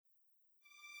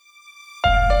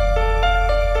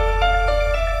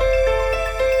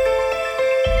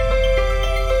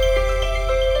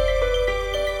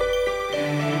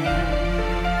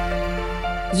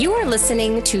You are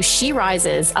listening to She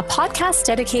Rises, a podcast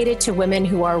dedicated to women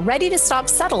who are ready to stop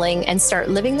settling and start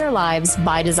living their lives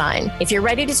by design. If you're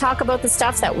ready to talk about the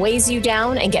stuff that weighs you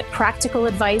down and get practical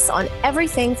advice on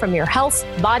everything from your health,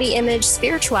 body image,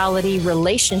 spirituality,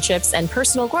 relationships, and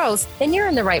personal growth, then you're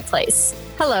in the right place.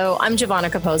 Hello, I'm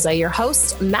Giovanna Capozza, your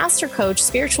host, master coach,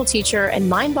 spiritual teacher, and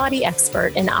mind-body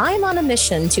expert, and I'm on a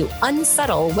mission to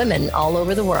unsettle women all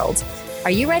over the world.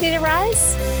 Are you ready to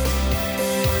rise?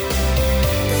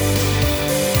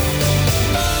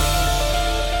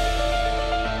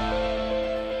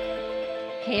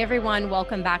 Hey everyone,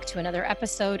 welcome back to another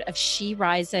episode of She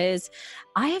Rises.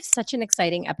 I have such an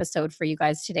exciting episode for you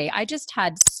guys today. I just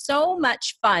had so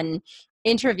much fun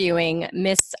interviewing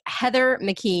Miss Heather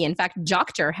McKee. In fact,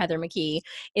 Dr. Heather McKee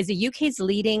is the UK's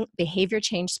leading behavior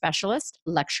change specialist,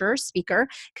 lecturer, speaker,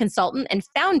 consultant, and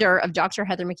founder of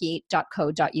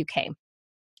drheathermckee.co.uk.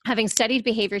 Having studied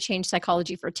behavior change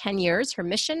psychology for 10 years, her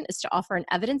mission is to offer an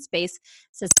evidence-based,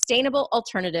 sustainable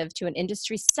alternative to an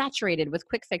industry saturated with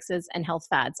quick fixes and health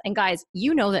fads. And guys,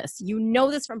 you know this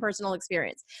from personal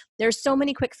experience. There's so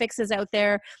many quick fixes out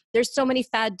there. There's so many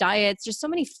fad diets. There's so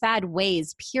many fad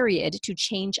ways, period, to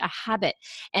change a habit.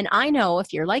 And I know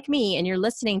if you're like me and you're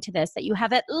listening to this, that you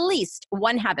have at least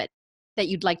one habit that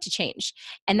you'd like to change.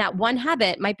 And that one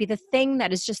habit might be the thing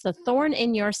that is just the thorn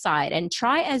in your side. And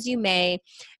try as you may,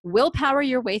 willpower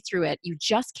your way through it, you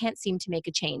just can't seem to make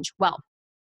a change. Well,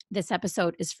 this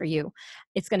episode is for you.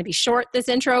 It's going to be short, this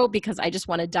intro, because I just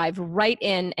want to dive right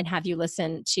in and have you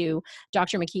listen to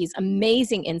Dr. McKee's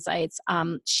amazing insights.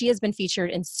 She has been featured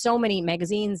in so many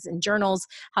magazines and journals,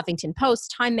 Huffington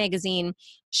Post, Time Magazine.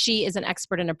 She is an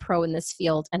expert and a pro in this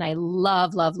field, and I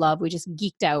love. We just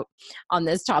geeked out on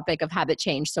this topic of habit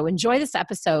change. So enjoy this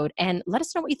episode and let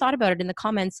us know what you thought about it in the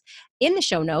comments in the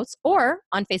show notes or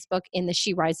on Facebook in the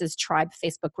She Rises Tribe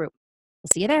Facebook group. We'll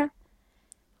see you there.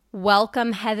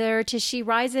 Welcome, Heather, to She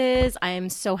Rises. I am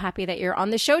so happy that you're on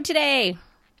the show today.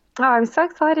 Oh, I'm so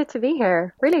excited to be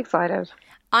here. Really excited.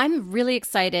 I'm really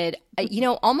excited,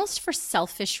 almost for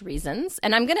selfish reasons.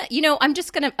 And I'm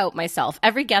just going to out myself.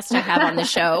 Every guest I have on the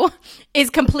show is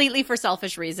completely for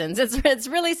selfish reasons. It's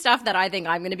really stuff that I think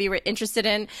I'm going to be interested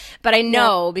in. But I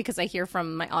know because I hear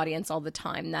from my audience all the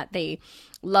time that they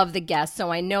love the guest.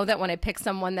 So I know that when I pick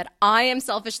someone that I am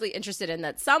selfishly interested in,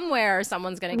 that somewhere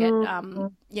someone's going to get,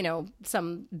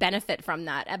 some benefit from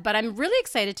that. But I'm really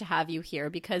excited to have you here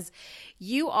because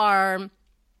you are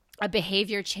a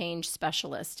behavior change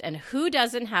specialist. And who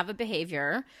doesn't have a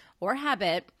behavior or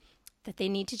habit that they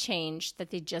need to change that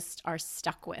they just are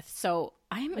stuck with? So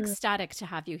I am ecstatic to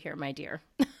have you here, my dear.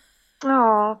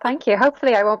 Oh, thank you.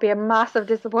 Hopefully I won't be a massive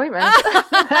disappointment.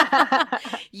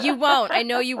 You won't. I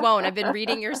know you won't. I've been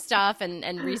reading your stuff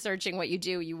and researching what you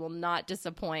do. You will not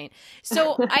disappoint.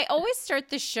 So I always start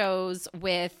the shows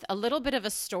with a little bit of a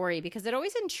story because it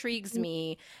always intrigues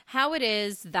me how it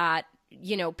is that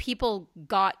people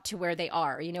got to where they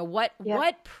are.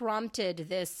 What prompted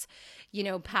this,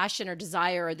 passion or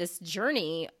desire or this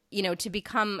journey, to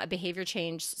become a behavior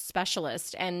change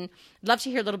specialist? And I'd love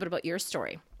to hear a little bit about your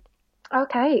story.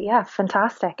 Okay. Yeah.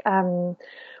 Fantastic.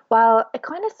 Well, it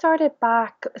kind of started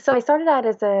back. So I started out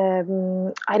as I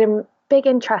had a big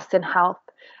interest in health.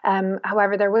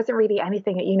 However, there wasn't really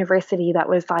anything at university that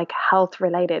was like health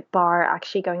related, bar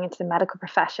actually going into the medical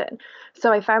profession.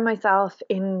 So I found myself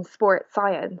in sports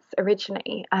science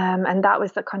originally, and that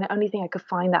was the kind of only thing I could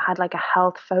find that had like a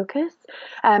health focus.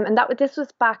 And this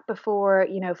was back before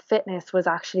fitness was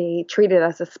actually treated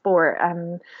as a sport.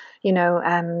 And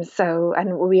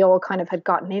we all kind of had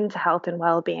gotten into health and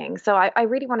well-being. So I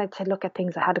really wanted to look at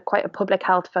things that had quite a public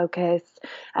health focus,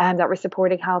 that were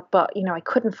supporting health, but I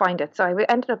couldn't find it. So I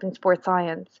ended up in sports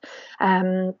science.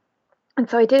 And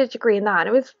so I did a degree in that. And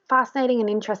it was fascinating and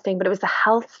interesting, but it was the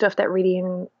health stuff that really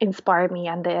inspired me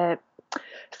and the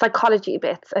psychology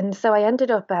bits. And so I ended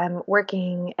up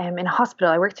working in a hospital.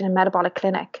 I worked in a metabolic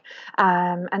clinic,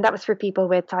 and that was for people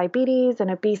with diabetes and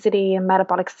obesity and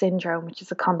metabolic syndrome, which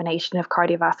is a combination of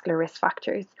cardiovascular risk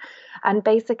factors. And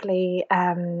basically,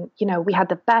 we had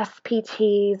the best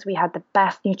PTs, we had the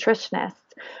best nutritionists.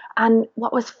 And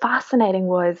what was fascinating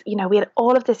was, we had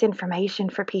all of this information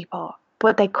for people,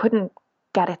 but they couldn't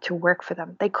get it to work for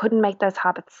them. They couldn't make those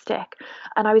habits stick.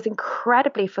 And I was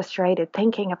incredibly frustrated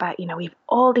thinking about, we've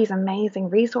all these amazing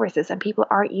resources and people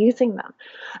aren't using them.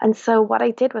 And so what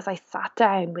I did was I sat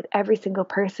down with every single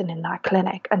person in that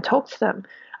clinic and talked to them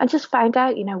and just found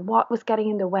out, what was getting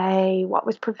in the way, what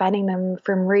was preventing them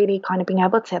from really kind of being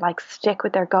able to like stick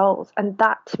with their goals. And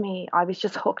that to me, I was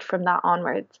just hooked from that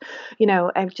onwards. It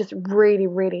was just really,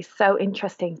 really so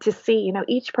interesting to see,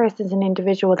 each person's an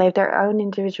individual. They have their own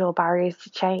individual barriers to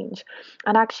change.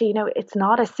 And actually, it's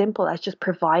not as simple as just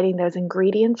providing those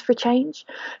ingredients for change.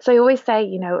 So I always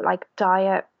say, like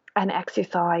diet and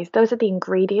exercise, those are the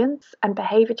ingredients, and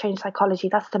behavior change psychology,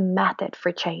 that's the method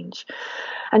for change.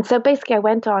 And so basically I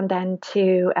went on then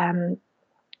to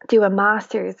do a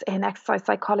master's in exercise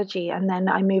psychology, and then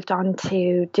I moved on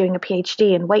to doing a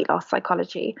PhD in weight loss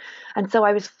psychology. And so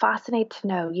I was fascinated to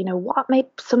know, what made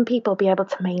some people be able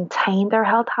to maintain their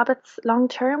health habits long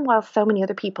term while so many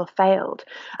other people failed?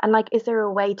 And like, is there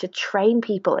a way to train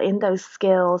people in those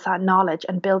skills and knowledge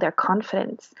and build their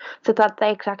confidence so that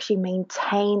they could actually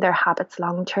maintain their habits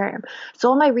long term? So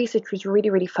all my research was really,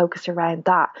 really focused around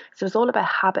that. So it was all about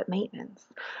habit maintenance.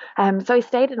 So I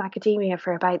stayed in academia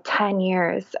for about 10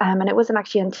 years. And it wasn't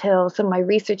actually until some of my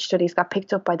research studies got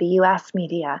picked up by the US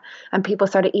media and people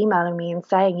started emailing me and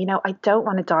saying, I don't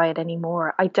want to diet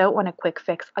anymore. I don't want a quick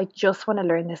fix. I just want to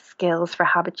learn the skills for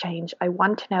habit change. I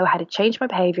want to know how to change my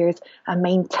behaviors and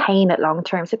maintain it long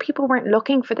term. So people weren't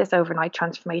looking for this overnight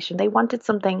transformation. They wanted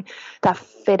something that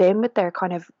fit in with their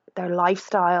kind of their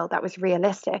lifestyle, that was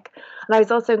realistic. And I was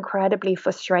also incredibly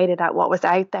frustrated at what was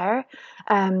out there,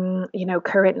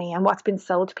 currently, and what's been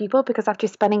sold to people, because after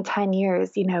spending 10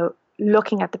 years,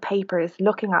 looking at the papers,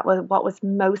 looking at what was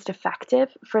most effective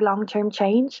for long-term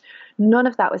change, none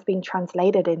of that was being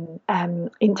translated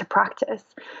into practice.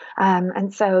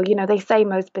 And so, they say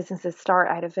most businesses start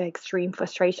out of extreme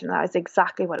frustration. That is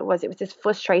exactly what it was. It was this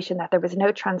frustration that there was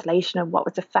no translation of what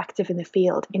was effective in the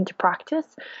field into practice.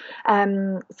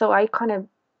 So I kind of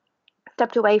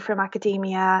stepped away from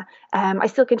academia. I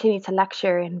still continue to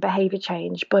lecture in behavior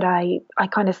change, but I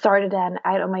kind of started then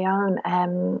out on my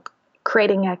own,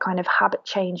 creating a kind of habit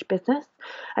change business.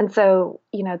 And so,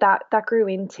 that grew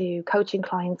into coaching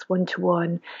clients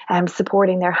one-to-one,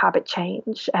 supporting their habit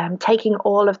change, taking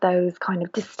all of those kind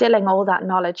of distilling all that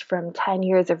knowledge from 10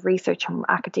 years of research and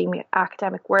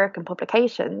academic work and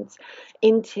publications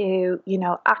into,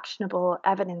 actionable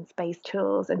evidence-based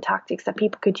tools and tactics that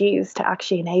people could use to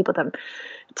actually enable them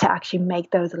to actually make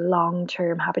those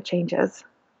long-term habit changes.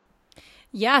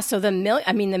 Yeah. So the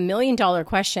 $1 million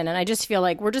question, and I just feel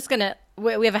like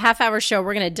we have a half-hour show.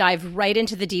 We're going to dive right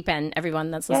into the deep end,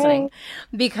 everyone that's listening,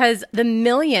 because the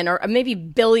million or maybe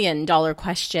 $1 billion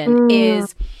question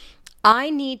is, I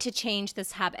need to change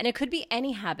this habit. And it could be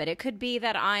any habit. It could be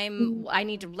that I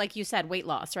need to, like you said, weight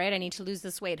loss, right? I need to lose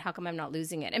this weight. How come I'm not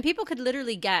losing it? And people could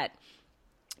literally get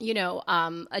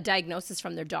a diagnosis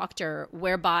from their doctor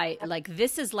whereby like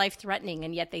this is life threatening,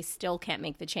 and yet they still can't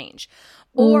make the change.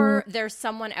 Or there's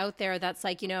someone out there that's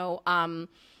like, I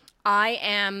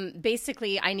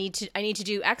need to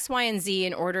do X, Y, and Z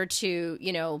in order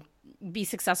to, be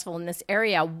successful in this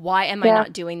area. Why am I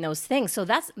not doing those things? So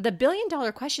that's the $1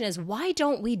 billion question, is why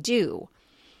don't we do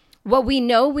what we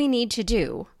know we need to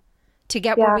do to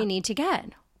get where we need to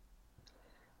get?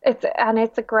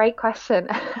 It's a great question.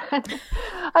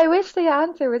 I wish the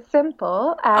answer was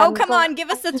simple. Come on, give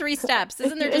us the 3 steps.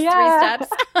 Isn't there just 3 steps?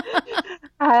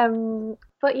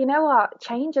 But you know what?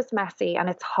 Change is messy and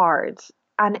it's hard.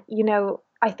 And,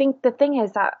 I think the thing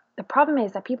is that the problem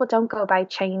is that people don't go about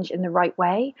change in the right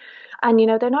way. And,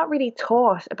 they're not really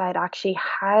taught about actually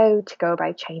how to go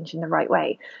about change in the right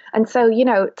way. And so,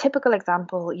 typical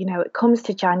example, it comes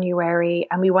to January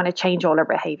and we want to change all our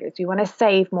behaviors. We want to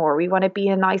save more. We want to be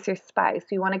a nicer spouse.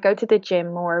 We want to go to the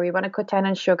gym more. We want to cut down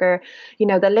on sugar.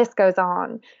 The list goes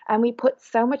on. And we put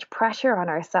so much pressure on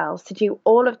ourselves to do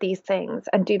all of these things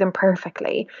and do them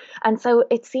perfectly. And so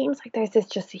it seems like there's this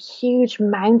just a huge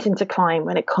mountain to climb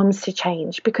when it comes to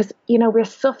change, because, we're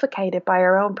suffocated by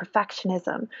our own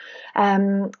perfectionism.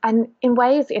 And in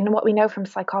what we know from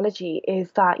psychology is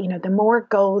that, the more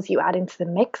goals you add into the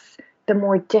mix, the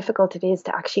more difficult it is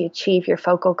to actually achieve your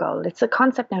focal goal. It's a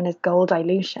concept known as goal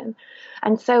dilution.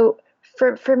 And so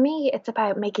for me, it's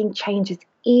about making change as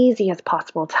easy as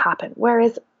possible to happen.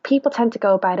 Whereas people tend to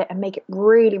go about it and make it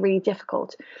really, really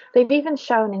difficult. They've even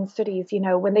shown in studies,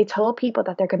 when they told people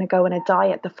that they're going to go on a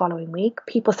diet the following week,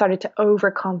 people started to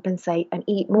overcompensate and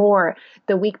eat more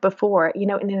the week before, in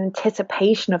an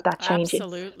anticipation of that change.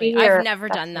 Absolutely. I've never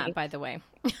done that, by the way.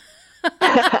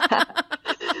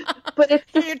 But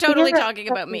you're totally talking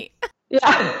about me.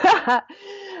 Yeah.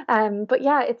 But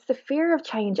yeah, it's the fear of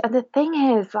change. And the thing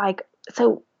is, like,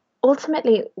 so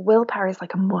ultimately willpower is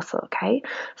like a muscle, okay?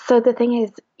 So the thing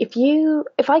is,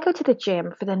 if I go to the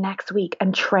gym for the next week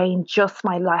and train just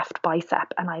my left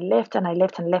bicep and I lift and I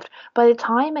lift and lift, by the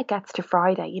time it gets to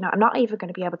Friday, I'm not even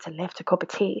going to be able to lift a cup of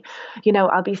tea.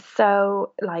 I'll be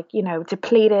so like,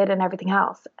 depleted and everything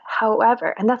else.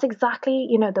 However, and that's exactly,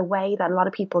 the way that a lot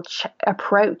of people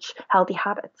approach healthy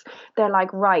habits. They're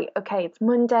like, right, okay, it's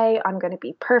Monday, I'm going to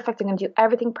be perfect, I'm going to do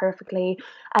everything perfectly,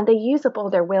 and they use up all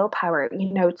their willpower,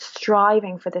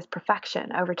 striving for this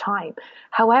perfection over time.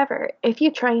 However, if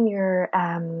you train your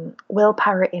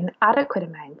willpower in adequate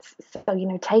amounts,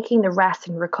 so, taking the rest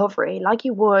and recovery like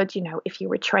you would, if you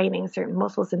were training certain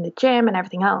muscles in the gym and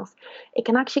everything else, it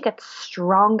can actually get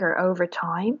stronger over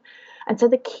time. And so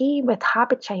the key with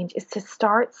habit change is to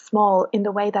start small in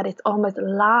the way that it's almost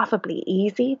laughably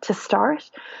easy to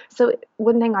start. So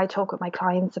one thing I talk with my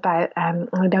clients about, I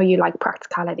know you like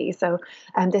practicality, so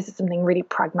this is something really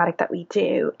pragmatic that we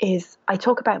do, is I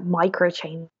talk about micro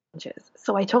changes.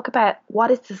 So I talk about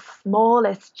what is the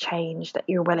smallest change that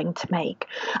you're willing to make.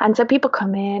 And so people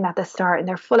come in at the start and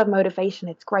they're full of motivation.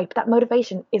 It's great, but that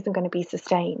motivation isn't going to be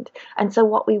sustained. And so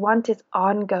what we want is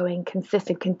ongoing,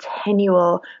 consistent,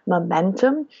 continual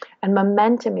momentum. And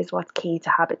momentum is what's key to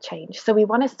habit change. So we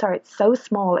want to start so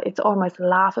small, it's almost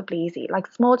laughably easy. Like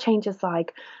small changes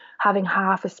like having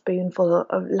half a spoonful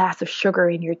of less of sugar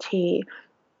in your tea,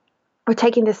 or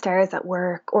taking the stairs at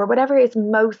work, or whatever is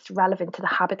most relevant to the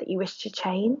habit that you wish to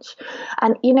change.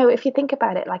 And if you think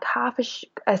about it, like half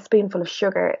a spoonful of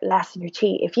sugar less in your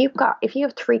tea, if you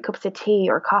have 3 cups of tea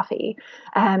or coffee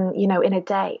in a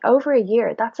day, over a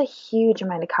year, that's a huge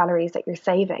amount of calories that you're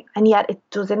saving, and yet it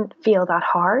doesn't feel that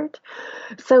hard.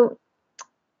 So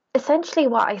essentially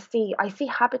what I see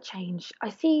habit change, I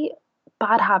see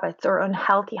bad habits or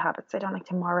unhealthy habits. I don't like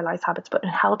to moralize habits, but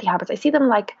unhealthy habits, I see them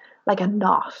like a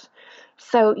knot.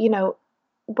 So,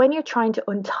 when you're trying to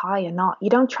untie a knot,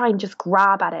 you don't try and just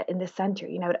grab at it in the center,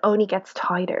 it only gets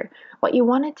tighter. What you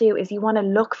want to do is you want to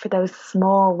look for those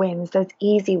small wins, those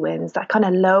easy wins, that kind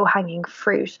of low hanging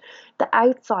fruit, the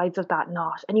outsides of that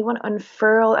knot, and you want to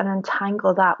unfurl and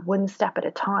untangle that one step at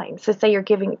a time. So say you're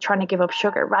trying to give up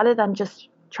sugar, rather than just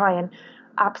try and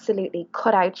absolutely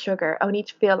cut out sugar, only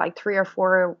to feel like 3 or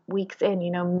 4 weeks in,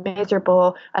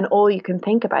 miserable, and all you can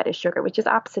think about is sugar, which is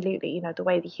absolutely, the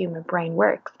way the human brain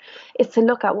works, is to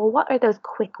look at, well, what are those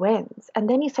quick wins? And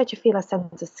then you start to feel a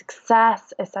sense of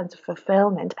success, a sense of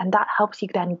fulfillment, and that helps you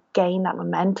then gain that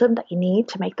momentum that you need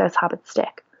to make those habits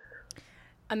stick.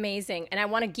 Amazing. And I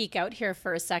want to geek out here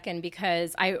for a second,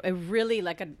 because I really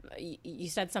you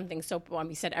said something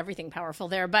you said everything powerful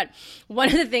there, but one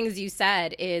of the things you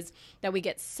said is that we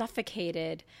get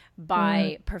suffocated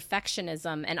by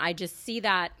perfectionism. And I just see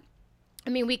that. I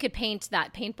mean, we could paint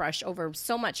that paintbrush over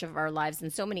so much of our lives in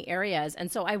so many areas.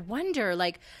 And so I wonder,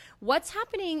 what's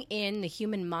happening in the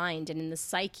human mind and in the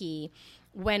psyche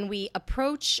when we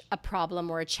approach a problem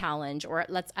or a challenge, or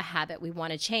a habit we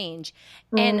want to change.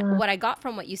 And what I got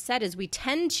from what you said is we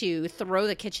tend to throw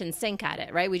the kitchen sink at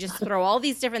it, right? We just throw all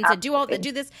these different,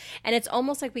 do this. And it's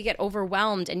almost like we get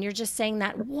overwhelmed, and you're just saying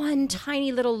that one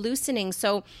tiny little loosening.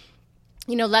 So,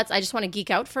 I just want to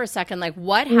geek out for a second.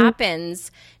 What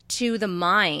happens to the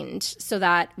mind so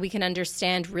that we can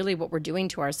understand really what we're doing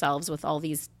to ourselves with all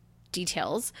these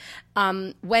details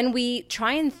when we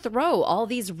try and throw all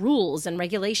these rules and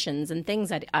regulations and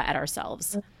things at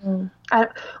ourselves?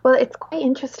 Well, it's quite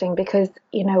interesting because,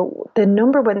 the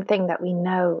number one thing that we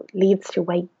know leads to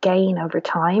weight gain over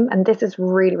time, and this is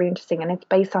really, really interesting, and it's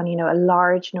based on, a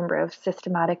large number of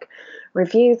systematic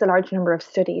reviews, a large number of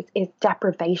studies, is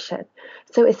deprivation.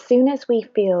 So as soon as we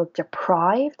feel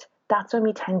deprived, that's when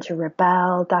we tend to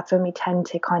rebel. That's when we tend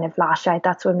to kind of lash out.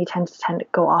 That's when we tend to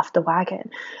go off the wagon.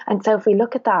 And so if we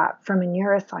look at that from a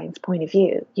neuroscience point of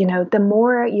view, the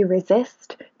more you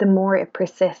resist, the more it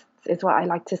persists, is what I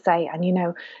like to say. And,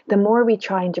 the more we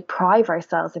try and deprive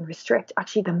ourselves and restrict,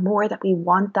 actually, the more that we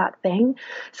want that thing.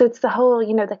 So it's the whole,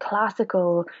 the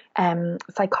classical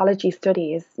psychology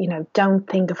study is, don't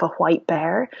think of a white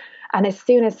bear. And as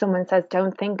soon as someone says,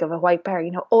 don't think of a white bear,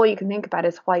 all you can think about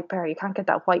is white bear. You can't get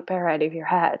that white bear out of your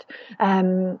head.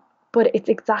 But it's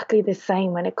exactly the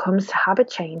same when it comes to habit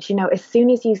change. As soon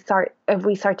as if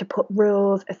we start to put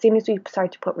rules, as soon as we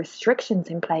start to put restrictions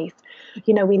in place,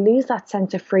 we lose that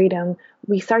sense of freedom.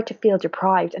 We start to feel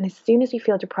deprived. And as soon as we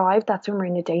feel deprived, that's when we're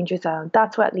in a danger zone.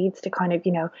 That's what leads to kind of,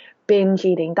 binge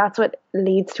eating. That's what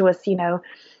leads to us,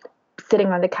 sitting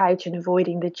on the couch and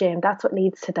avoiding the gym, that's what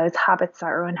leads to those habits that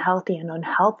are unhealthy and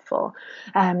unhelpful.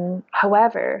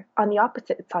 However, on the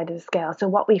opposite side of the scale, so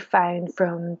what we found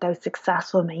from those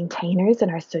successful maintainers in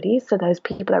our studies, so those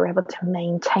people that were able to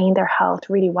maintain their health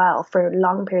really well for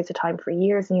long periods of time, for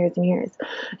years and years and years,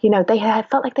 they had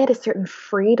felt like they had a certain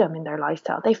freedom in their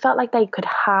lifestyle. They felt like they could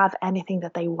have anything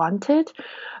that they wanted,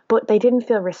 but they didn't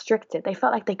feel restricted. They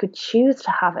felt like they could choose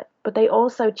to have it, but they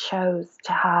also chose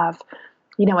to have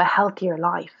a healthier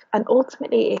life. And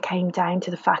ultimately, it came down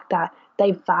to the fact that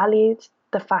they valued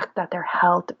the fact that their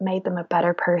health made them a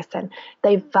better person.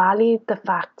 They valued the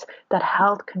fact that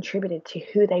health contributed to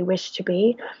who they wish to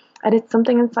be. And it's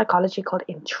something in psychology called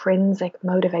intrinsic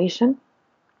motivation.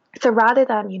 So rather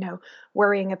than,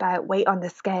 worrying about weight on the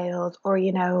scales or,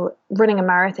 running a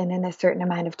marathon in a certain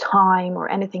amount of time or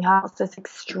anything else, those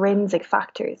extrinsic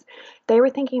factors, they were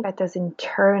thinking about those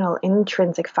internal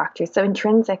intrinsic factors. So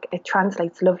intrinsic, it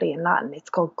translates lovely in Latin. It's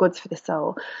called goods for the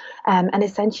soul. And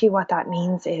essentially what that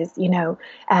means is,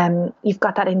 you've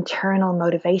got that internal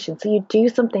motivation. So you do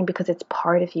something because it's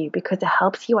part of you, because it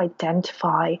helps you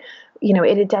identify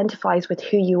it identifies with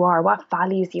who you are, what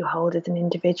values you hold as an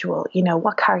individual,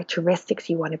 what characteristics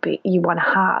you want to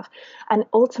have. And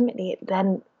ultimately, it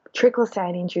then trickles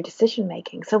down into your decision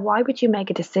making. So why would you make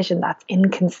a decision that's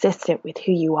inconsistent with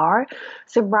who you are?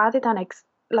 So rather than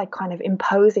kind of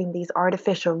imposing these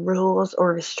artificial rules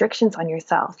or restrictions on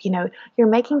yourself, you're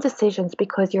making decisions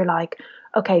because you're like,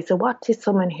 okay, so what does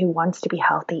someone who wants to be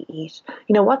healthy eat?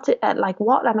 What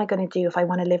am I going to do if I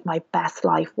want to live my best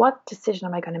life? What decision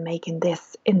am I going to make in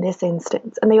this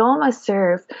instance? And they almost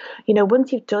serve,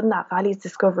 once you've done that values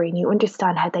discovery and you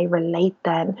understand how they relate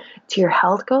then to your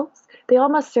health goals, they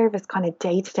almost serve as kind of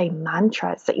day-to-day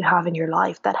mantras that you have in your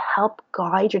life that help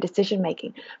guide your decision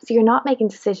making. So you're not making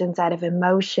decisions out of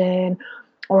emotion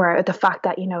or the fact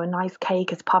that, a nice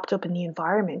cake has popped up in the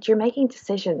environment. You're making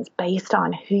decisions based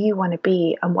on who you want to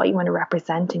be and what you want to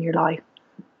represent in your life.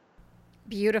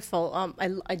 Beautiful.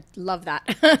 I love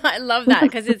that. I love that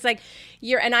because it's like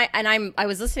I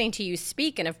was listening to you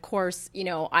speak, and of course,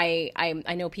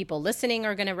 I know people listening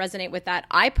are going to resonate with that.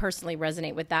 I personally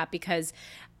resonate with that because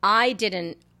I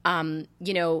didn't,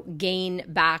 gain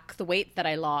back the weight that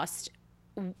I lost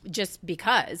just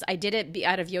because I did it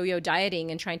out of yo-yo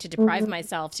dieting and trying to deprive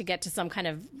myself to get to some kind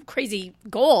of crazy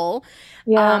goal.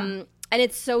 Yeah. And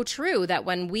it's so true that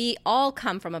when we all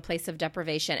come from a place of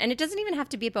deprivation, and it doesn't even have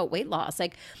to be about weight loss,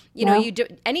 like, you do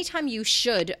anytime you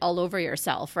should all over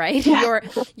yourself, right? Yeah.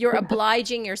 You're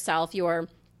obliging yourself, you're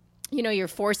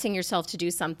forcing yourself to do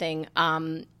something.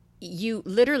 You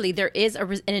literally, there is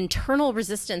an internal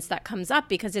resistance that comes up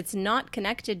because it's not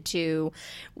connected to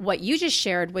what you just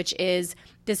shared, which is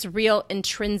this real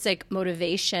intrinsic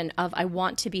motivation of, I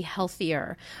want to be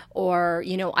healthier, or,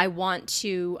 I want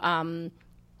to,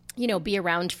 be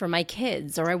around for my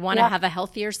kids, or I want to have a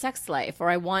healthier sex life, or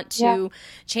I want to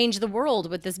change the world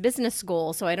with this business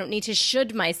goal. So I don't need to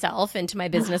should myself into my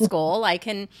business goal. I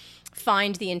can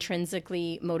find the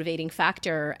intrinsically motivating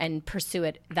factor and pursue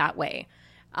it that way.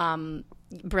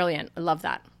 Brilliant. I love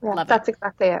that. Yeah, love that's it.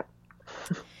 Exactly it.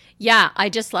 Yeah, I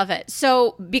just love it.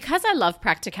 So because I love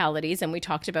practicalities, and we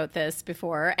talked about this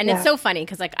before, and it's so funny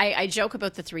because I joke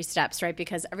about the 3 steps, right?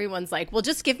 Because everyone's like, well,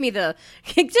 just give me the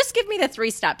 3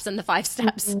 steps and the 5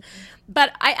 steps. Mm-hmm.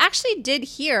 But I actually did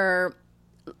hear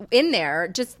in there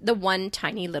just the one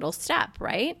tiny little step,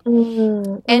 right?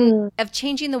 Mm-hmm. And of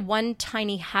changing the one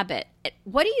tiny habit.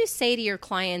 What do you say to your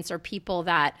clients or people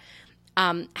that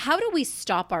how do we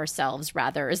stop ourselves,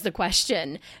 rather, is the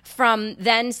question, from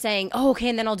then saying, oh, okay,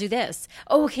 and then I'll do this.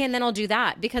 Oh, okay, and then I'll do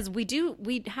that. Because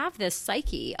we have this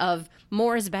psyche of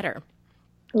more is better.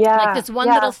 Yeah. Like this one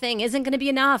little thing isn't going to be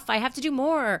enough. I have to do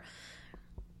more.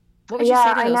 What would you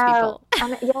say to those people?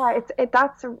 And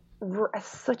that's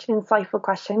such an insightful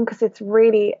question, because it's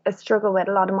really a struggle with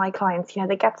a lot of my clients.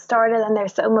 They get started and they're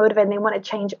so motivated and they want to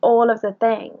change all of the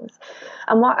things.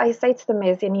 And what I say to them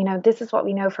is, and this is what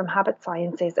we know from habit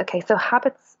science is, okay, so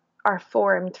habits are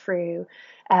formed through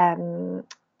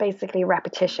basically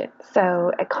repetition.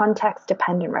 So a context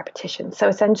dependent repetition. So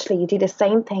essentially you do the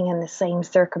same thing in the same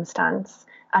circumstance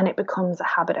and it becomes a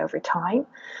habit over time.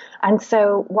 And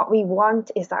so what we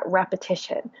want is that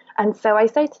repetition. And so I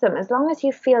say to them, as long as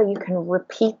you feel you can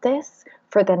repeat this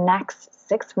for the next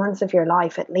 6 months of your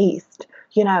life at least,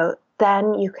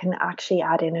 then you can actually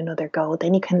add in another goal.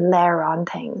 Then you can layer on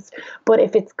things. But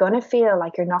if it's going to feel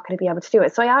like you're not going to be able to do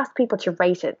it, so I ask people to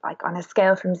rate it like on a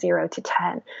scale from 0 to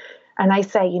 10. And I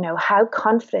say, how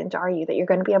confident are you that you're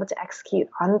going to be able to execute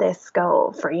on this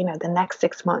goal for, the next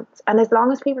 6 months? And as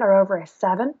long as people are over a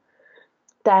 7,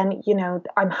 then,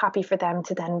 I'm happy for them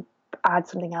to then add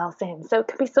something else in. So it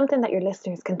could be something that your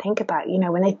listeners can think about,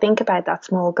 when they think about that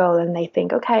small goal and they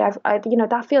think, okay,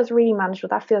 that feels really manageable.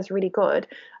 That feels really good.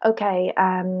 Okay.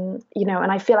 And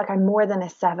I feel like I'm more than a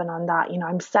 7 on that.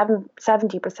 I'm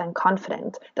 70%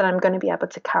 confident that I'm going to be able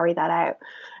to carry that out,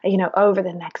 over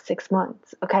the next 6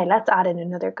 months. Okay. Let's add in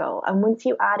another goal. And once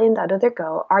you add in that other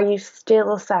goal, are you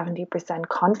still 70%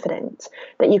 confident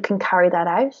that you can carry that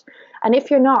out? And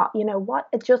if you're not, what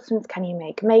adjustments can you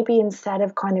make? Maybe instead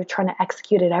of kind of trying to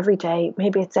execute it every day,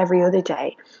 maybe it's every other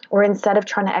day. Or instead of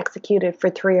trying to execute it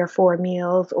for 3 or 4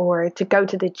 meals or to go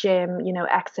to the gym,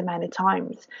 X amount of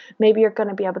times, maybe you're going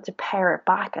to be able to pare it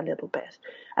back a little bit.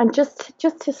 And just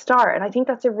to start. And I think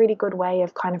that's a really good way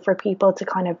of kind of for people to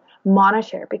kind of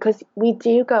monitor, because we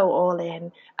do go all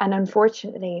in. And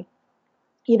unfortunately,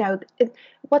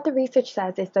 what the research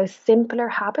says is those simpler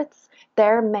habits,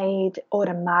 they're made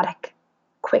automatic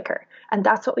quicker. And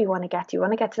that's what we want to get to. We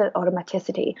want to get to that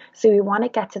automaticity. So we want to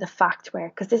get to the fact where,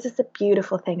 because this is the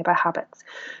beautiful thing about habits.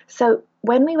 So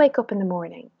when we wake up in the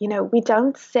morning, we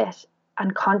don't sit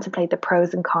and contemplate the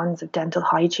pros and cons of dental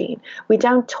hygiene. We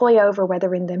don't toy over whether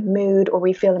we're in the mood or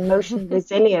we feel emotionally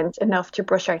resilient enough to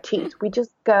brush our teeth. We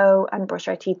just go and brush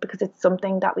our teeth because it's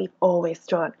something that we've always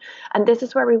done. And this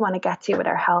is where we want to get to with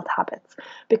our health habits,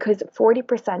 because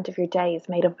 40% of your day is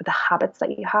made up of the habits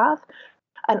that you have.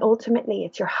 And ultimately,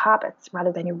 it's your habits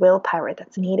rather than your willpower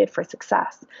that's needed for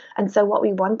success. And so what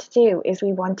we want to do is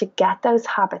we want to get those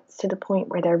habits to the point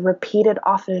where they're repeated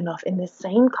often enough in the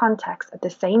same context at the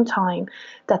same time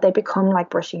that they become like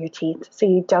brushing your teeth. So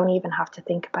you don't even have to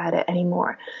think about it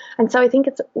anymore. And so I think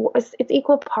it's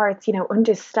equal parts,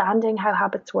 understanding how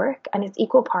habits work, and it's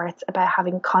equal parts about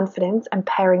having confidence and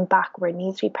paring back where it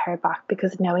needs to be pared back,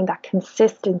 because knowing that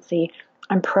consistency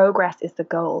and progress is the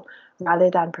goal rather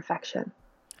than perfection.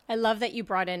 I love that you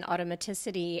brought in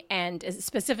automaticity, and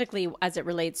specifically as it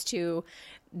relates to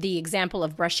the example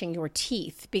of brushing your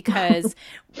teeth, because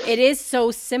it is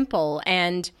so simple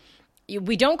and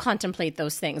we don't contemplate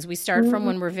those things. We start from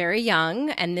when we're very young,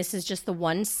 and this is just the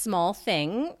one small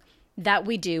thing that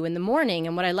we do in the morning.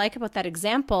 And what I like about that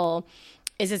example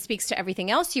is it speaks to everything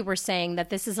else you were saying, that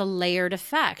this is a layered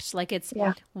effect. Like it's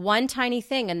one tiny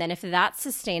thing. And then if that's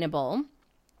sustainable,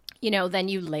 then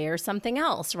you layer something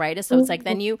else, right? So it's like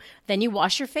then you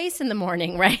wash your face in the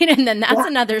morning, right? And then that's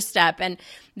another step. And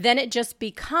then it just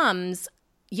becomes,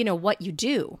 what you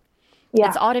do. Yeah.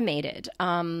 It's automated.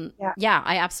 I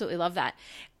absolutely love that.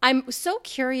 I'm so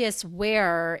curious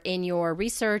where in your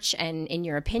research and in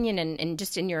your opinion and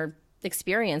just in your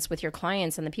experience with your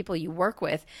clients and the people you work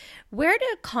with, where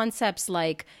do concepts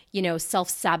like,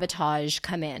 self-sabotage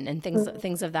come in and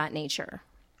things of that nature?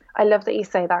 I love that you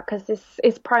say that, because this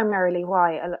is primarily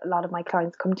why a lot of my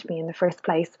clients come to me in the first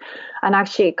place. And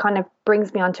actually it kind of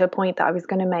brings me on to a point that I was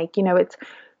going to make.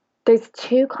 There's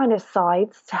two kind of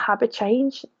sides to habit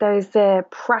change. There's the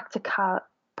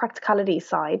practicality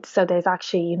side. So there's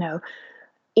actually,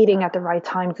 eating at the right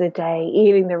times of the day,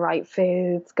 eating the right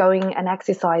foods, going and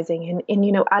exercising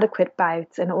in adequate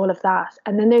bouts and all of that.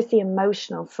 And then there's the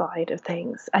emotional side of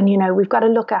things. And, we've got to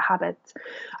look at habits,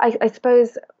 I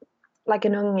suppose, like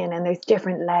an onion, and there's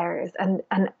different layers, and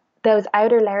those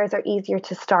outer layers are easier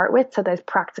to start with. So there's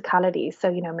practicality.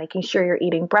 So, making sure you're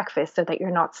eating breakfast so that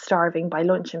you're not starving by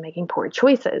lunch and making poor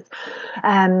choices.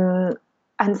 And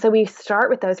so we start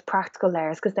with those practical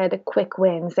layers because they're the quick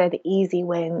wins, they're the easy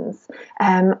wins.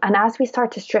 And as we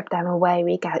start to strip them away,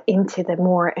 we get into the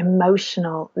more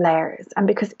emotional layers. And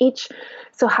because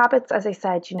so habits, as I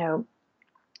said,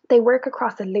 they work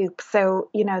across a loop. So,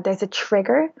 there's a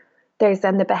trigger, there's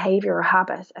then the behavior or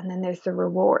habit, and then there's the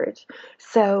reward.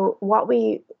 So what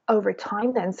we over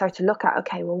time then start to look at,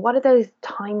 okay, well, what are those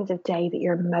times of day that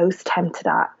you're most tempted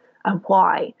at and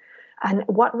why? And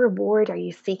what reward are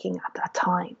you seeking at that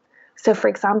time? So for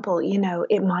example,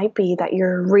 it might be that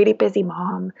you're a really busy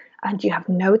mom and you have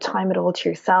no time at all to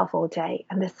yourself all day.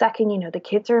 And the second, the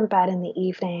kids are in bed in the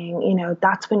evening,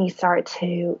 that's when you start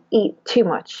to eat too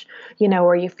much,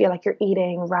 or you feel like you're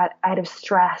eating out of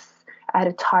stress, out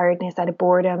of tiredness, out of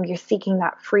boredom. You're seeking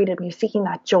that freedom, you're seeking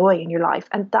that joy in your life.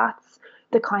 And that's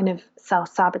the kind of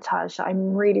self-sabotage that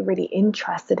I'm really, really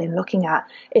interested in looking at.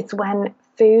 It's when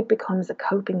food becomes a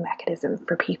coping mechanism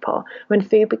for people, when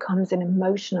food becomes an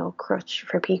emotional crutch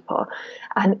for people.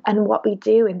 And what we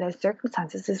do in those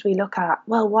circumstances is we look at,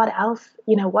 well, what else,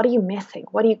 what are you missing?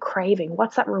 What are you craving?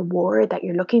 What's that reward that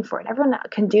you're looking for? And everyone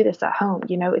can do this at home.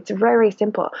 It's very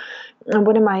simple. And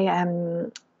one of my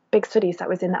big studies that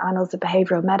was in the Annals of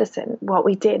Behavioral Medicine, what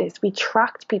we did is we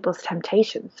tracked people's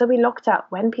temptations. So we looked at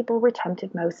when people were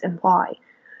tempted most and why.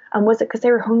 And was it because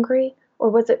they were hungry, Or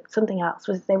was it something else?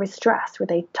 Was they were stressed? Were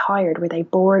they tired? Were they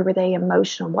bored? Were they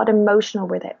emotional? What emotional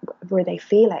were they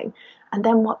feeling? And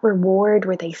then what reward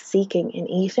were they seeking in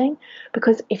eating?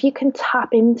 Because if you can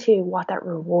tap into what that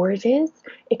reward is,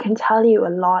 it can tell you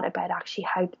a lot about actually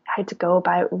how to go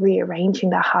about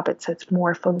rearranging that habit so it's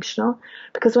more functional.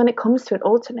 Because when it comes to it,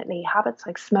 ultimately, habits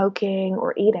like smoking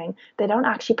or eating, they don't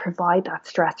actually provide that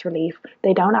stress relief.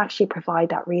 They don't actually provide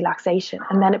that relaxation.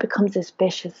 And then it becomes this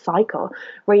vicious cycle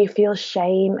where you feel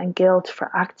shame and guilt for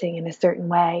acting in a certain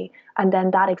way. And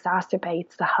then that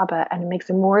exacerbates the habit and it makes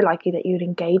it more likely that you'd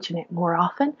engage in it more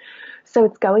often. So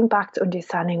it's going back to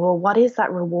understanding, well, what is that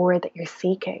reward that you're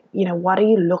seeking? What are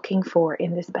you looking for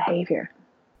in this behavior?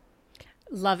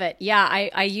 Love it. Yeah,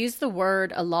 I use the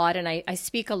word a lot and I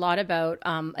speak a lot about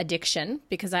addiction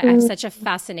because I have Mm, such a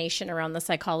fascination around the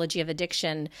psychology of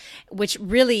addiction, which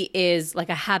really is like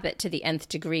a habit to the nth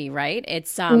degree, right?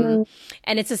 mm,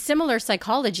 And it's a similar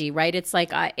psychology, right? It's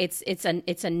like it's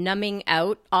a numbing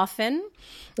out often.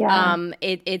 yeah,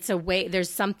 It's a way, there's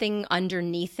something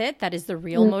underneath it that is the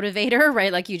real motivator,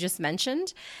 right? Like you just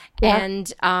mentioned. yeah.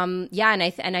 And yeah,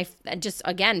 and I just,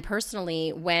 again,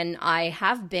 personally, when I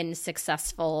have been successful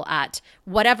at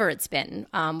whatever it's been,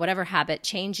 whatever habit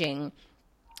changing,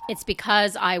 it's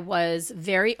because I was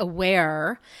very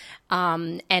aware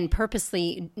and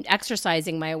purposely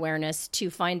exercising my awareness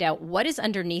to find out what is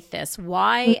underneath this.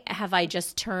 Why have I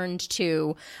just turned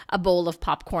to a bowl of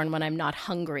popcorn when I'm not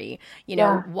hungry?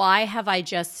 Yeah. Why have I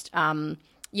just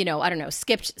I don't know,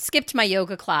 skipped my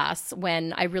yoga class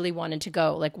when I really wanted to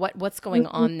go? Like what's going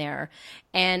Mhm. on there?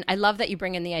 And I love that you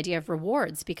bring in the idea of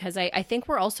rewards because I think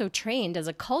we're also trained as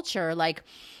a culture, like,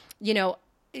 you know,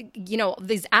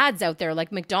 these ads out there like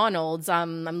McDonald's,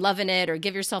 I'm loving it, or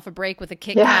give yourself a break with a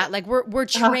Kit Yeah. Kat. Like we're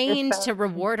trained 100%. to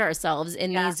reward ourselves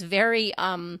in Yeah. these very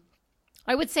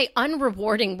I would say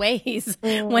unrewarding ways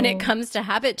when it Mm. comes to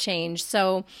habit change.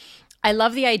 So I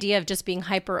love the idea of just being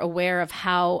hyper aware of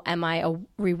how am I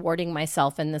rewarding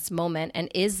myself in this moment, and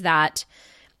is that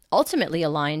ultimately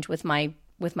aligned with my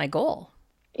goal.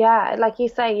 Yeah, like you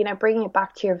say, bringing it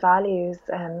back to your values,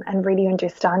 and really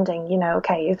understanding,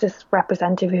 okay, is this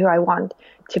representative of who I want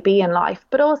to be in life?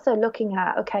 But also looking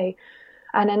at, okay,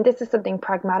 and then this is something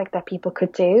pragmatic that people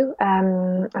could do.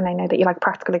 And I know that you like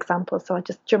practical examples, so I'll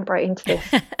just jump right into this.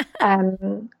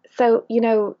 So,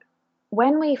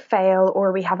 when we fail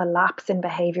or we have a lapse in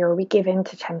behavior or we give in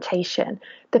to temptation,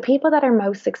 the people that are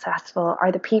most successful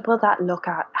are the people that look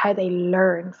at how they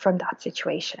learn from that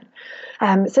situation.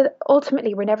 So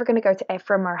ultimately, we're never going to go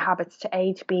from our habits to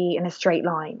A to B in a straight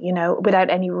line, without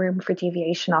any room for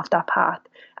deviation off that path.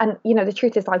 And, the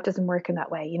truth is life doesn't work in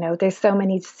that way. There's so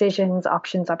many decisions,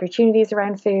 options, opportunities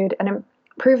around food, and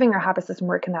improving our habits doesn't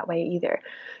work in that way either.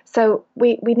 So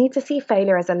we need to see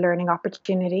failure as a learning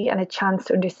opportunity and a chance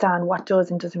to understand what does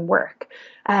and doesn't work.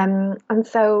 And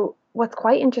so what's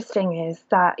quite interesting is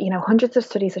that, hundreds of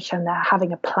studies have shown that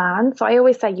having a plan. So I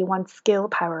always say you want skill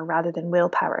power rather than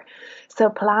willpower. So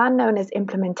plan known as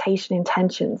implementation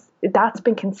intentions, that's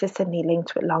been consistently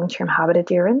linked with long-term habit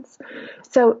adherence.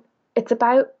 So it's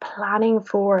about planning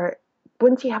for,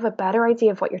 once you have a better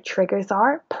idea of what your triggers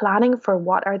are, planning for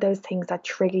what are those things that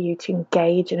trigger you to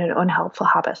engage in an unhelpful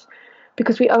habit.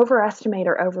 Because we overestimate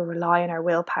or over rely on our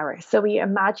willpower. So we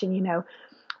imagine,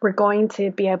 we're going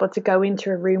to be able to go into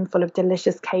a room full of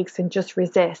delicious cakes and just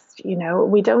resist.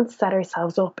 We don't set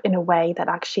ourselves up in a way that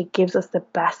actually gives us the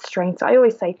best strength. So I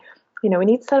always say, we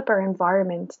need to set up our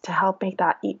environment to help make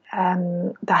that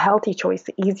the healthy choice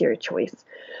the easier choice.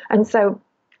 And so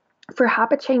for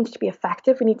habit change to be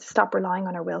effective, we need to stop relying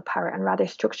on our willpower and rather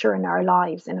structure in our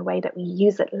lives in a way that we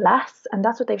use it less. And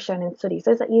that's what they've shown in studies.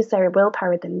 Those that use their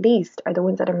willpower the least are the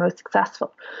ones that are most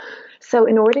successful. So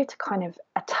in order to kind of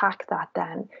attack that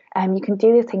then, you can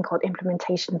do this thing called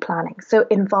implementation planning. So it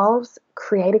involves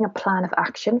creating a plan of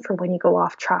action for when you go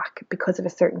off track because of a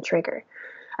certain trigger.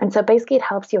 And so basically it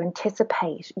helps you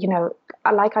anticipate,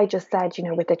 like I just said,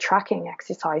 with the tracking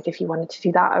exercise, if you wanted to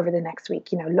do that over the next week,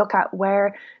 look at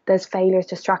where those failures,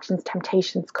 distractions,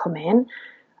 temptations come in.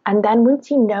 And then once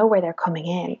you know where they're coming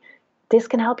in, this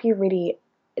can help you really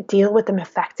deal with them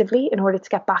effectively in order to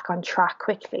get back on track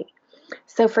quickly.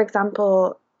 So for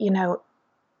example,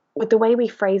 with the way we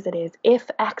phrase it is,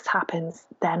 if X happens,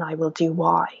 then I will do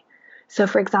Y. So,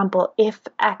 for example, if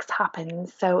X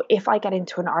happens, so if I get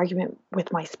into an argument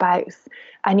with my spouse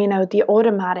and, the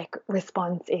automatic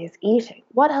response is eating,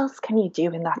 what else can you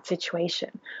do in that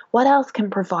situation? What else can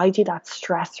provide you that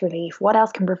stress relief? What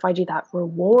else can provide you that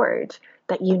reward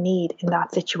that you need in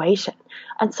that situation?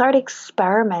 And start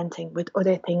experimenting with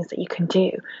other things that you can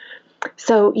do.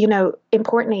 So,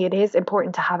 importantly, it is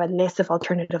important to have a list of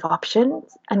alternative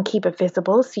options and keep it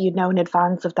visible so you know in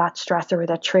advance of that stressor or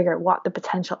that trigger what the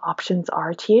potential options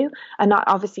are to you. And not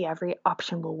obviously every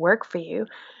option will work for you.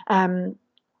 Um,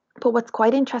 but what's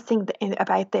quite interesting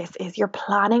about this is you're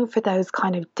planning for those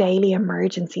kind of daily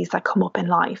emergencies that come up in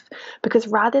life. Because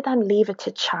rather than leave it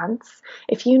to chance,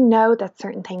 if you know that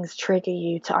certain things trigger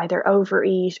you to either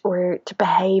overeat or to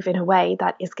behave in a way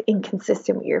that is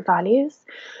inconsistent with your values,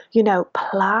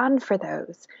 plan for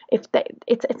those.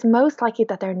 It's most likely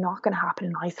that they're not going to happen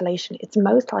in isolation. It's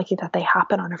most likely that they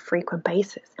happen on a frequent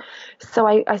basis. So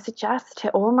I suggest to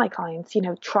all my clients,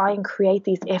 try and create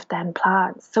these if then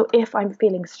plans. So if I'm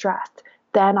feeling stressed,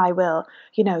 then I will,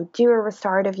 do a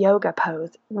restorative yoga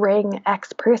pose, ring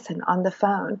X person on the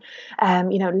phone,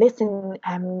 listen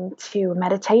to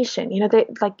meditation.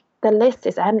 The list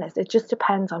is endless. It just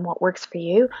depends on what works for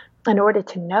you. In order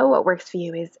to know what works for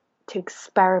you is to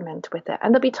experiment with it.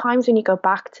 And there'll be times when you go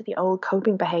back to the old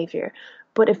coping behavior,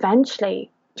 but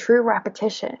eventually through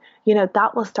repetition,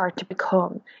 that will start to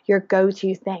become your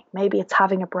go-to thing. Maybe it's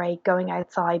having a break, going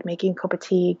outside, making a cup of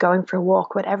tea, going for a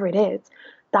walk, whatever it is.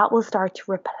 That will start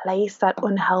to replace that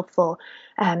unhelpful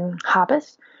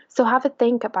habit. So have a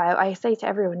think about, I say to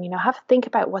everyone, have a think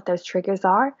about what those triggers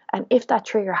are. And if that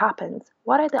trigger happens,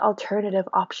 what are the alternative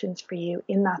options for you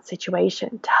in that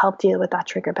situation to help deal with that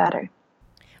trigger better?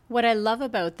 What I love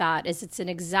about that is it's an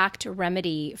exact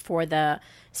remedy for the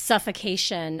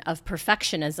suffocation of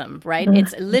perfectionism, right? Mm.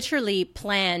 It's literally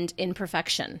planned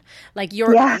imperfection. Like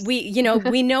Yes.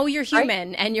 we know you're Right.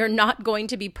 human and you're not going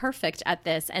to be perfect at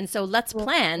this. And so let's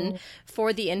plan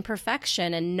for the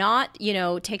imperfection and not,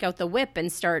 take out the whip and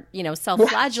start,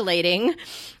 self-flagellating.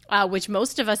 Which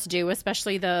most of us do,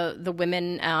 especially the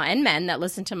women and men that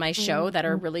listen to my show that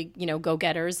are really,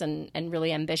 go-getters and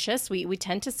really ambitious. We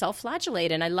tend to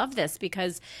self-flagellate. And I love this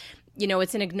because,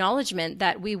 it's an acknowledgement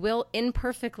that we will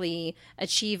imperfectly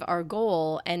achieve our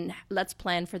goal, and let's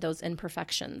plan for those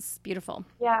imperfections. Beautiful.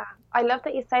 Yeah, I love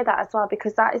that you say that as well,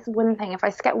 because that is one thing. If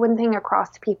I get one thing across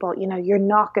to people, you're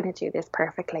not going to do this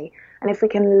perfectly. And if we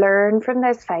can learn from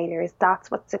those failures,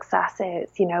 that's what success is.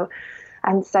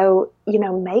 And so,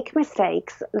 make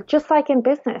mistakes, just like in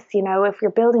business, if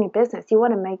you're building a business, you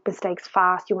want to make mistakes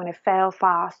fast, you want to fail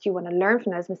fast, you want to learn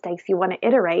from those mistakes, you want to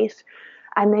iterate,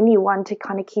 and then you want to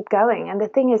kind of keep going. And the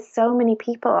thing is, so many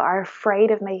people are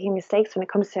afraid of making mistakes when it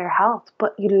comes to their health,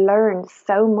 but you learn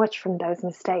so much from those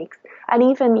mistakes. And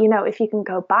even, if you can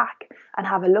go back and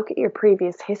have a look at your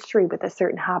previous history with a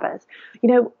certain habit,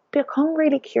 become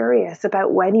really curious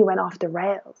about when you went off the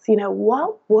rails.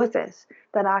 What was it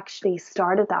that actually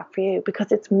started that for you?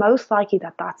 Because it's most likely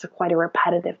that that's quite a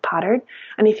repetitive pattern.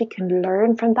 And if you can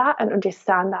learn from that and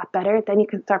understand that better, then you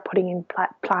can start putting in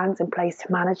plans in place to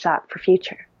manage that for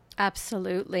future.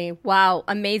 Absolutely. Wow.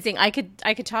 Amazing. I could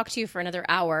talk to you for another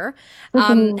hour.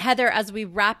 Heather, as we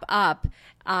wrap up,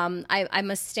 I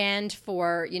must stand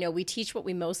for, we teach what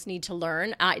we most need to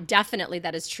learn. Definitely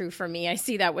that is true for me. I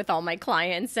see that with all my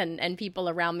clients and people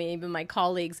around me, even my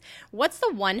colleagues. What's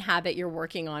the one habit you're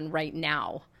working on right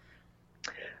now?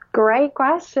 Great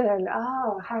question.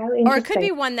 Oh, how interesting. Or it could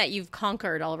be one that you've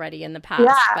conquered already in the Yeah.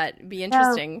 past, but it'd be No,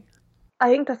 interesting. I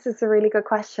think this is a really good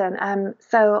question.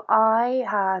 So I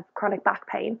have chronic back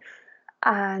pain,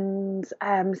 and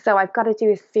so I've got to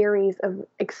do a series of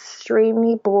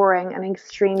extremely boring and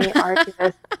extremely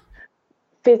arduous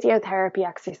physiotherapy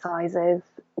exercises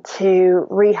to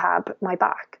rehab my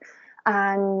back.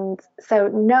 And so,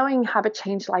 knowing habit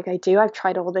change like I do, I've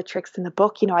tried all the tricks in the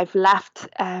book. I've left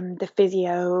the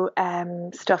physio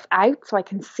stuff out so I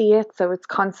can see it. So it's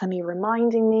constantly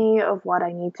reminding me of what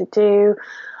I need to do.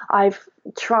 I've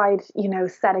tried,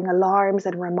 setting alarms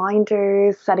and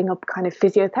reminders, setting up kind of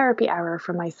physiotherapy hour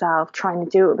for myself, trying to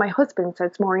do it with my husband so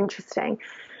it's more interesting.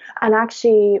 And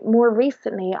actually, more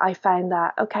recently, I found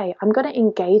that, okay, I'm going to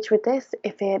engage with this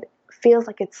if it feels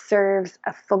like it serves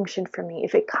a function for me,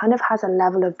 if it kind of has a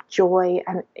level of joy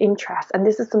and interest. And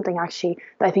this is something actually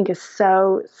that I think is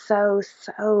so, so,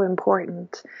 so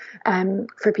important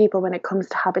for people when it comes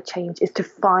to habit change, is to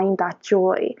find that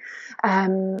joy.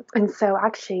 And so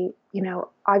actually,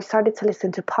 I've started to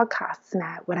listen to podcasts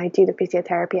now when I do the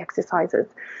physiotherapy exercises.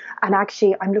 And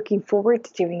actually, I'm looking forward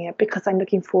to doing it because I'm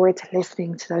looking forward to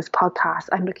listening to those podcasts.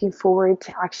 I'm looking forward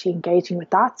to actually engaging with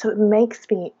that. So it makes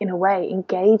me, in a way,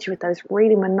 engage with those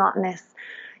really monotonous,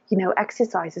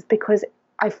 exercises, because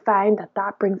I found that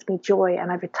that brings me joy,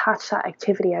 and I've attached that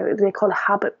activity, they call it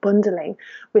habit bundling,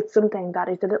 with something that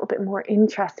is a little bit more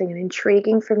interesting and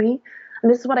intriguing for me.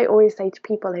 And this is what I always say to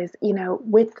people is,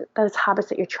 with those habits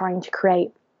that you're trying to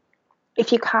create,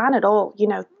 if you can at all,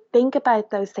 think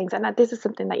about those things. And this is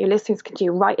something that your listeners can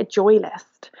do. Write a joy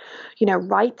list.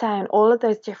 Write down all of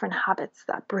those different habits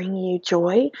that bring you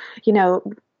joy.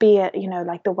 Be it,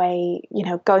 like the way,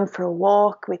 going for a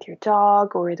walk with your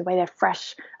dog, or the way that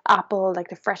fresh apple, like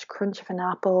the fresh crunch of an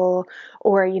apple,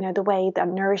 or, the way that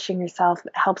nourishing yourself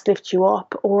helps lift you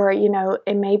up, or,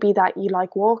 it may be that you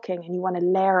like walking and you want to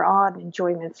layer on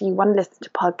enjoyment. So you want to listen to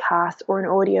podcasts or an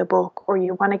audiobook, or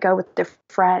you want to go with a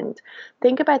friend.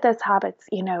 Think about those habits,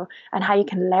 and how you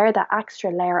can layer that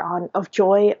extra layer on of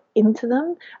joy into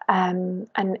them. And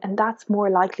that's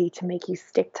more likely to make you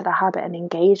stick to the habit and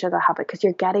engage with the habit, because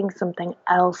you're getting something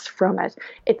else from it.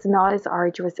 It's not as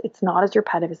arduous, it's not as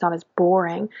repetitive, it's not as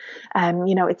boring.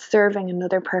 It's serving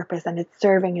another purpose, and it's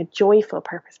serving a joyful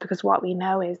purpose, because what we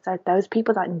know is that those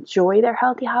people that enjoy their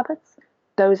healthy habits,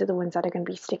 those are the ones that are going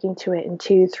to be sticking to it in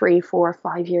 2, 3, 4,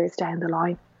 5 years down the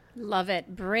line. Love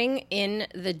it. Bring in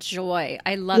the joy.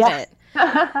 I love it.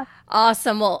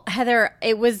 Awesome. Well, Heather,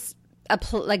 it was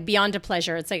beyond a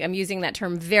pleasure. It's like, I'm using that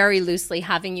term very loosely,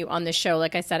 having you on the show.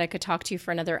 Like I said, I could talk to you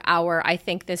for another hour. I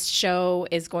think this show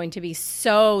is going to be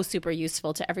so super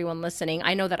useful to everyone listening.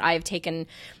 I know that I've taken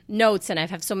notes, and I've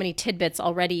have so many tidbits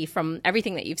already from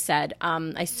everything that you've said.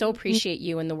 I so appreciate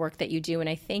you and the work that you do, and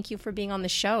I thank you for being on the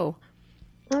show.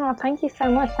 Oh, thank you so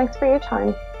much. Thanks for your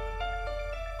time.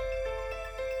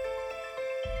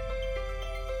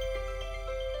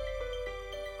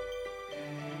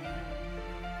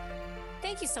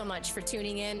 Thank you so much for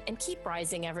tuning in, and keep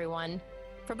rising, everyone.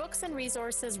 For books and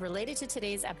resources related to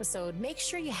today's episode, make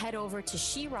sure you head over to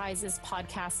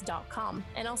SheRisesPodcast.com,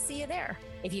 and I'll see you there.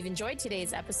 If you've enjoyed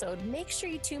today's episode, make sure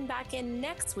you tune back in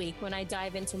next week when I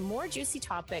dive into more juicy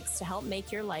topics to help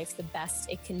make your life the best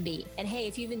it can be. And hey,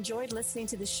 if you've enjoyed listening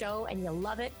to the show and you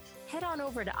love it, head on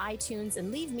over to iTunes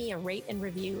and leave me a rate and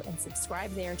review, and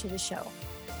subscribe there to the show.